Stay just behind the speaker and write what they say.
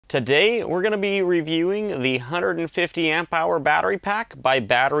Today we're going to be reviewing the 150 amp hour battery pack by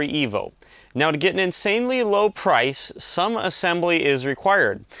BatteryEvo. Now, to get an insanely low price, some assembly is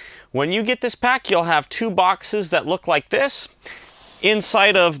required. When you get this pack, you'll have two boxes that look like this.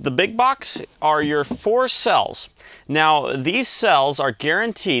 Inside of the big box are your 4 cells. Now, these cells are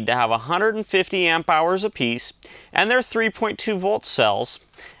guaranteed to have 150 amp hours apiece, and they're 3.2 volt cells.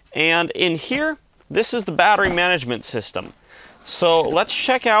 And in here, this is the battery management system. So let's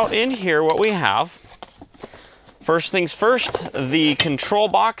check out in here what we have. First things first, the control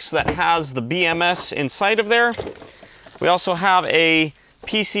box that has the BMS inside of there. We also have a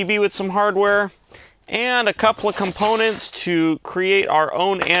PCB with some hardware and a couple of components to create our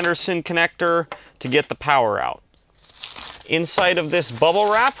own Anderson connector to get the power out. Inside of this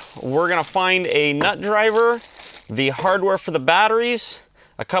bubble wrap, we're going to find a nut driver, the hardware for the batteries,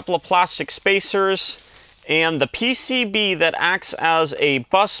 a couple of plastic spacers, and the PCB that acts as a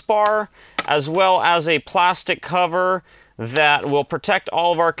bus bar, as well as a plastic cover that will protect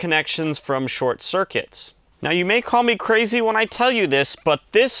all of our connections from short circuits. Now, you may call me crazy when I tell you this, but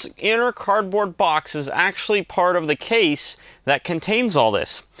this inner cardboard box is actually part of the case that contains all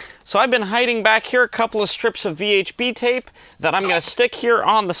this. So I've been hiding back here a couple of strips of VHB tape that I'm going to stick here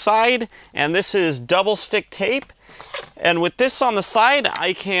on the side, and this is double stick tape. And with this on the side,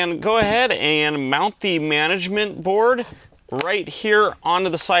 I can go ahead and mount the management board right here onto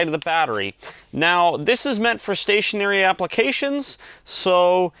the side of the battery. Now, this is meant for stationary applications,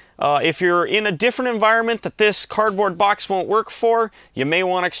 so if you're in a different environment that this cardboard box won't work for, you may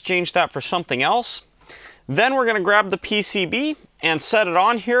want to exchange that for something else. Then we're going to grab the PCB and set it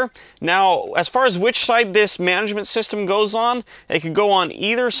on here. Now, as far as which side this management system goes on, it could go on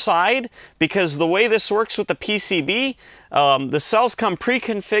either side, because the way this works with the PCB, the cells come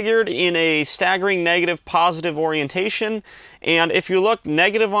pre-configured in a staggering negative positive orientation. And if you look,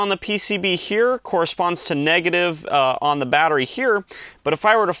 negative on the PCB here corresponds to negative on the battery here. But if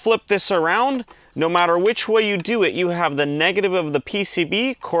I were to flip this around, no matter which way you do it, you have the negative of the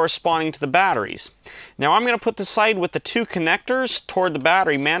PCB corresponding to the batteries. Now, I'm going to put the side with the 2 connectors toward the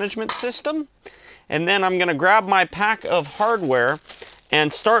battery management system, and then I'm going to grab my pack of hardware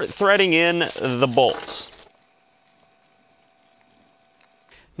and start threading in the bolts.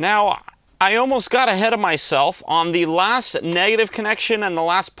 Now, I almost got ahead of myself. On the last negative connection and the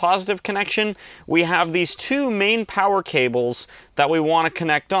last positive connection, we have these 2 main power cables that we want to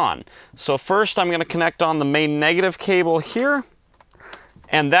connect on. So first, I'm going to connect on the main negative cable here,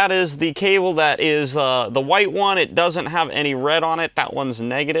 and that is the cable that is the white one. It doesn't have any red on it. That one's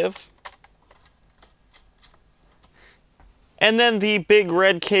negative. And then the big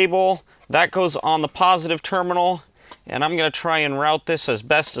red cable, that goes on the positive terminal. And I'm going to try and route this as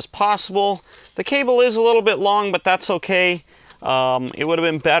best as possible. The cable is a little bit long, but that's okay. It would have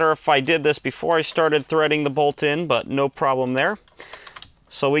been better if I did this before I started threading the bolt in, but no problem there.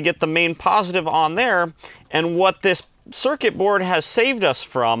 So we get the main positive on there, and what this circuit board has saved us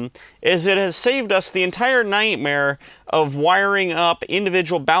from is it has saved us the entire nightmare of wiring up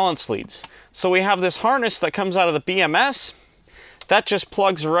individual balance leads. So we have this harness that comes out of the BMS. That just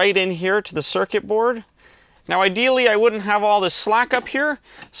plugs right in here to the circuit board. Now, ideally, I wouldn't have all this slack up here,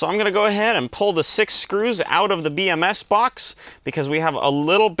 so I'm going to go ahead and pull the 6 screws out of the BMS box, because we have a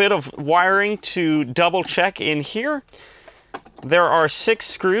little bit of wiring to double check in here. There are 6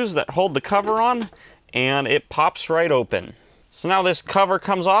 screws that hold the cover on, and it pops right open. So now this cover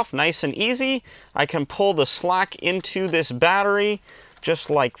comes off nice and easy. I can pull the slack into this battery just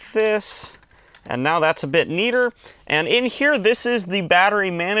like this. And now that's a bit neater. And in here, this is the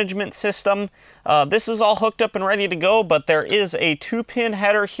battery management system. This is all hooked up and ready to go, but there is a 2-pin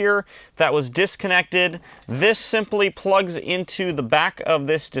header here that was disconnected. This simply plugs into the back of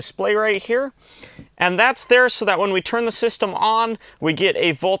this display right here. And that's there so that when we turn the system on, we get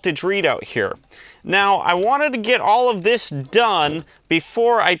a voltage readout here. Now, I wanted to get all of this done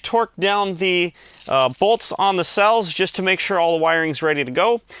before I torque down the bolts on the cells, just to make sure all the wiring's ready to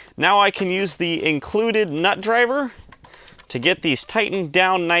go. Now I can use the included nut driver to get these tightened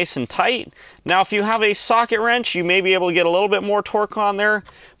down nice and tight. Now, if you have a socket wrench, you may be able to get a little bit more torque on there,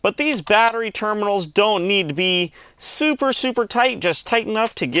 but these battery terminals don't need to be super, super tight, just tight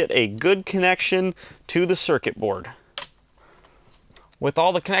enough to get a good connection to the circuit board. With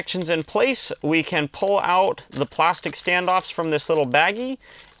all the connections in place, we can pull out the plastic standoffs from this little baggie,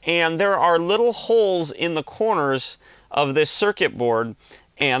 and there are little holes in the corners of this circuit board,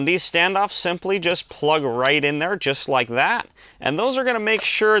 and these standoffs simply just plug right in there just like that. And those are going to make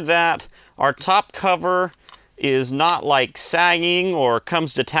sure that our top cover is not like sagging or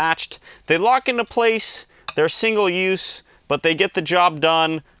comes detached. They lock into place, they're single use, but they get the job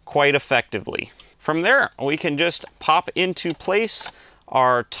done quite effectively. From there, we can just pop into place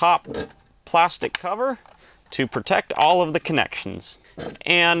our top plastic cover to protect all of the connections.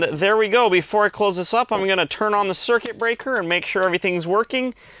 And there we go. Before I close this up, I'm going to turn on the circuit breaker and make sure everything's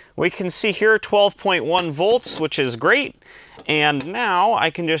working. We can see here 12.1 volts, which is great. And now I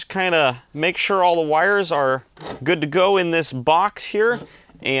can just kind of make sure all the wires are good to go in this box here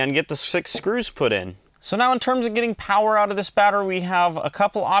and get the 6 screws put in. So now in terms of getting power out of this battery, we have a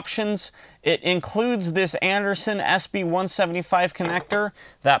couple options. It includes this Anderson SB175 connector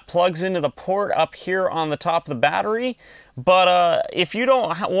that plugs into the port up here on the top of the battery. But if you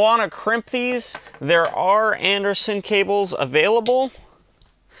don't want to crimp these, there are Anderson cables available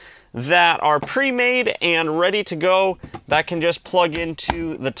that are pre-made and ready to go that can just plug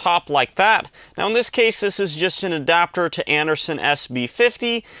into the top like that. Now in this case, this is just an adapter to Anderson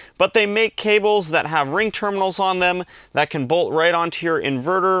SB50, but they make cables that have ring terminals on them that can bolt right onto your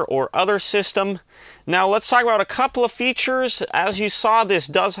inverter or other system. Now let's talk about a couple of features. As you saw, this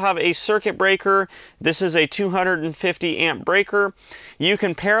does have a circuit breaker. This is a 250 amp breaker. You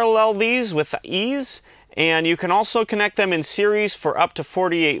can parallel these with ease, and you can also connect them in series for up to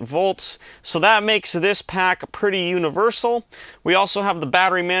 48 volts. So that makes this pack pretty universal. We also have the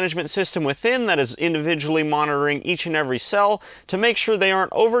battery management system within that is individually monitoring each and every cell to make sure they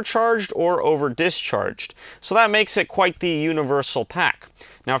aren't overcharged or over discharged. So that makes it quite the universal pack.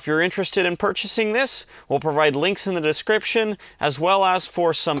 Now, if you're interested in purchasing this, we'll provide links in the description, as well as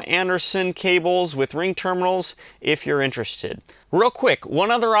for some Anderson cables with ring terminals if you're interested. Real quick,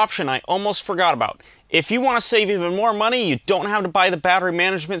 one other option I almost forgot about. If you want to save even more money, you don't have to buy the battery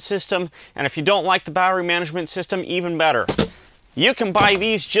management system, and if you don't like the battery management system, even better. You can buy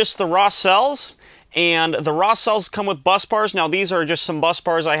these just the raw cells, and the raw cells come with bus bars. Now these are just some bus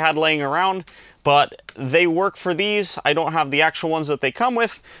bars I had laying around, but they work for these. I don't have the actual ones that they come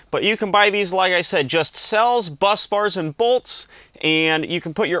with, but you can buy these, like I said, just cells, bus bars, and bolts, and you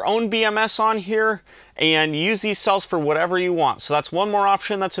can put your own BMS on here and use these cells for whatever you want. So that's one more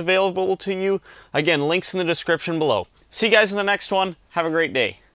option that's available to you. Again, links in the description below. See you guys in the next one. Have a great day.